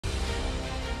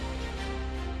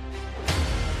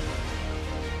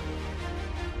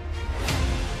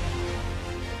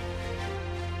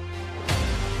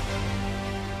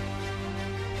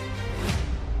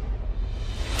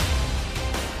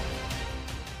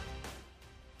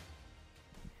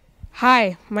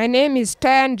Hi, my name is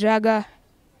Tyan Jaga,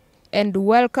 and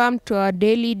welcome to our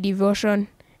daily devotion,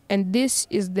 and this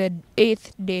is the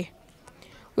 8th day.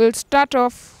 We'll start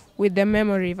off with the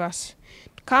memory verse.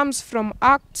 It comes from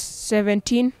Acts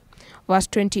 17, verse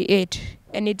 28,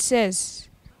 and it says,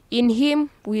 "In him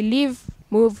we live,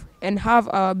 move, and have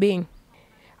our being.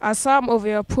 As some of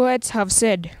your poets have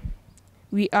said,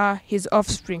 we are his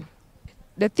offspring."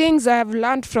 The things I have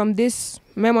learned from this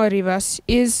memory verse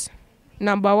is,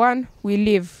 number one, we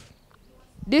live.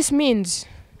 This means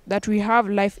that we have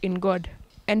life in God,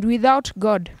 and without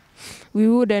God, we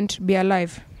wouldn't be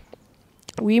alive.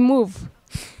 We move.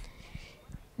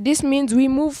 This means we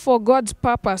move for God's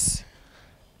purpose.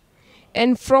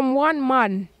 And from one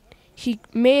man, he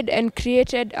made and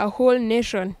created a whole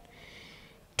nation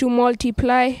to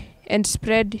multiply and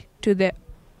spread to that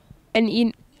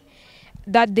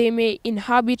they may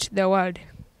inhabit the world.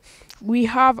 We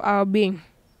have our being.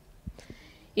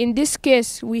 In this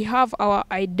case, we have our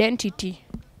identity.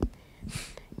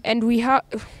 And we have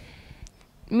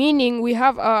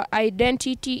our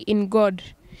identity in God,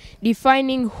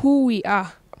 defining who we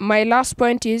are. My last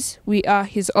point is, we are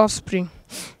his offspring.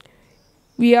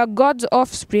 We are God's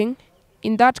offspring.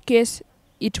 In that case,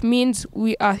 it means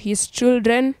we are his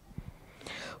children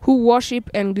who worship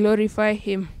and glorify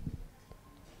him.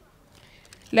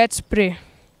 Let's pray.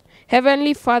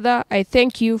 Heavenly Father, I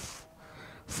thank you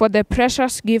for the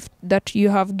precious gift that you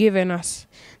have given us,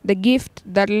 the gift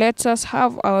that lets us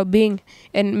have our being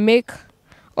and make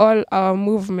all our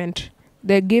movement,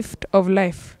 the gift of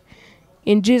life.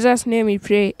 In Jesus' name we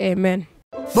pray, amen.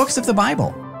 Books of the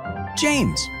Bible.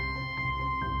 James.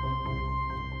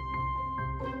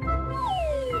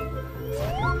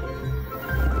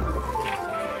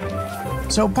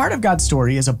 So part of God's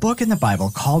story is a book in the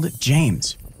Bible called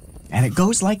James, and it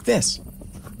goes like this.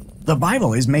 The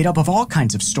Bible is made up of all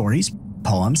kinds of stories,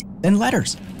 poems, and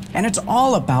letters, and it's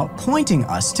all about pointing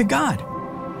us to God.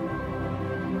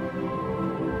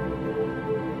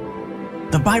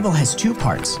 The Bible has two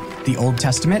parts, the Old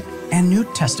Testament and New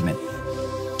Testament.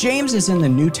 James is in the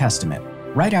New Testament,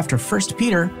 right after 1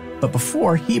 Peter, but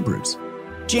before Hebrews.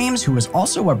 James, who was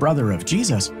also a brother of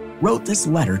Jesus, wrote this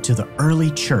letter to the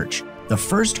early church, the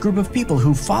first group of people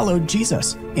who followed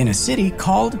Jesus in a city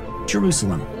called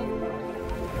Jerusalem.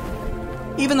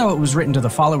 Even though it was written to the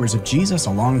followers of Jesus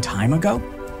a long time ago,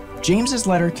 James's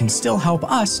letter can still help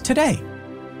us today.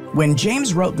 When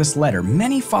James wrote this letter,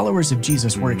 many followers of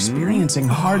Jesus were experiencing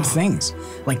hard things,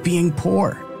 like being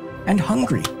poor and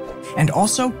hungry, and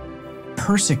also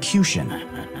persecution.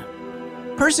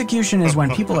 Persecution is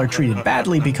when people are treated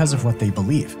badly because of what they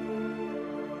believe.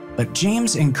 But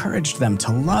James encouraged them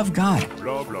to love God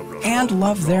and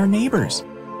love their neighbors.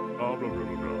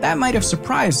 That might have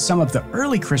surprised some of the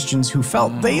early Christians who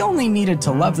felt they only needed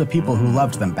to love the people who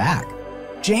loved them back.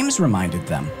 James reminded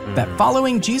them that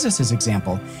following Jesus'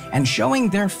 example and showing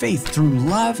their faith through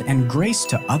love and grace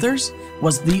to others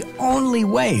was the only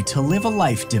way to live a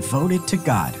life devoted to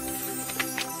God.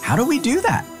 How do we do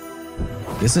that?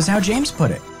 This is how James put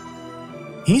it.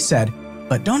 He said,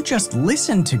 "But don't just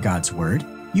listen to God's word,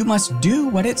 you must do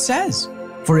what it says.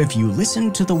 For if you listen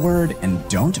to the word and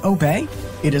don't obey,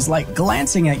 it is like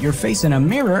glancing at your face in a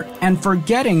mirror and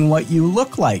forgetting what you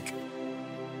look like."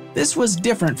 This was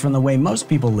different from the way most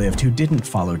people lived who didn't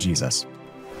follow Jesus.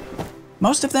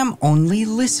 Most of them only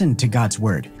listened to God's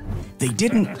word. They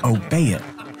didn't obey it.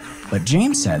 But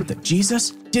James said that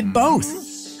Jesus did both.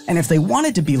 And if they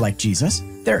wanted to be like Jesus,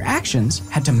 their actions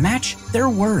had to match their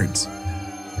words.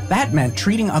 That meant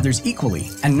treating others equally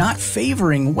and not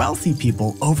favoring wealthy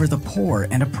people over the poor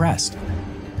and oppressed.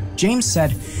 James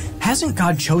said, "Hasn't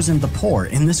God chosen the poor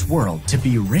in this world to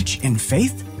be rich in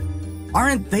faith?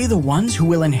 Aren't they the ones who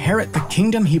will inherit the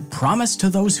kingdom he promised to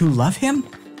those who love him?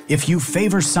 If you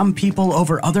favor some people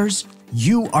over others,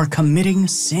 you are committing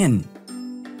sin."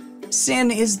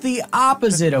 Sin is the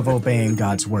opposite of obeying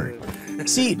God's word.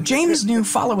 See, James knew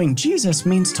following Jesus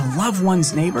means to love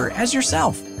one's neighbor as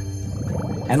yourself.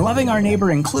 And loving our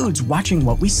neighbor includes watching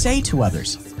what we say to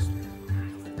others.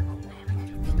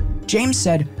 James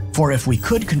said, "For if we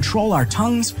could control our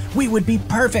tongues, we would be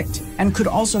perfect and could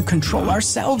also control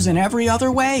ourselves in every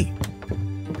other way."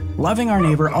 Loving our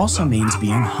neighbor also means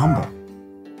being humble.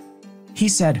 He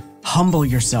said, "Humble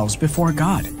yourselves before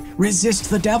God. Resist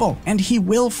the devil, and he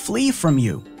will flee from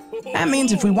you." That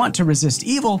means if we want to resist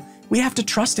evil, we have to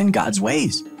trust in God's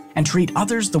ways and treat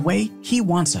others the way he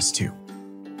wants us to.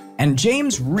 And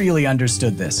James really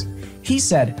understood this. He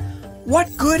said,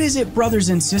 "What good is it, brothers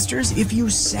and sisters, if you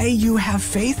say you have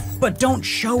faith, but don't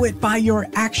show it by your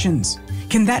actions?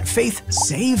 Can that faith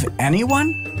save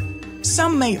anyone?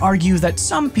 Some may argue that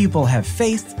some people have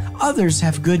faith, others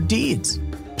have good deeds.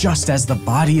 Just as the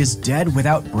body is dead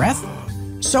without breath,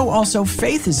 so also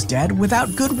faith is dead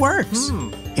without good works.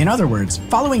 In other words,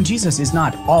 following Jesus is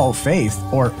not all faith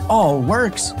or all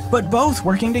works, but both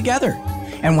working together.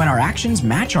 And when our actions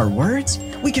match our words,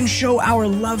 we can show our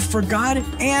love for God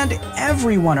and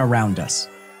everyone around us.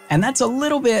 And that's a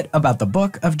little bit about the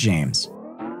book of James.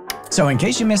 So in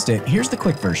case you missed it, here's the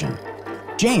quick version.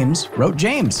 James wrote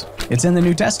James. It's in the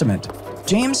New Testament.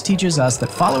 James teaches us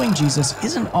that following Jesus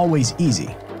isn't always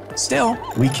easy. Still,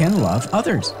 we can love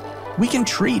others. We can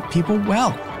treat people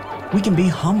well. We can be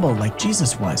humble like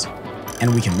Jesus was.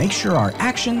 And we can make sure our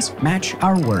actions match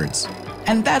our words.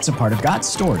 And that's a part of God's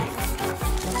story.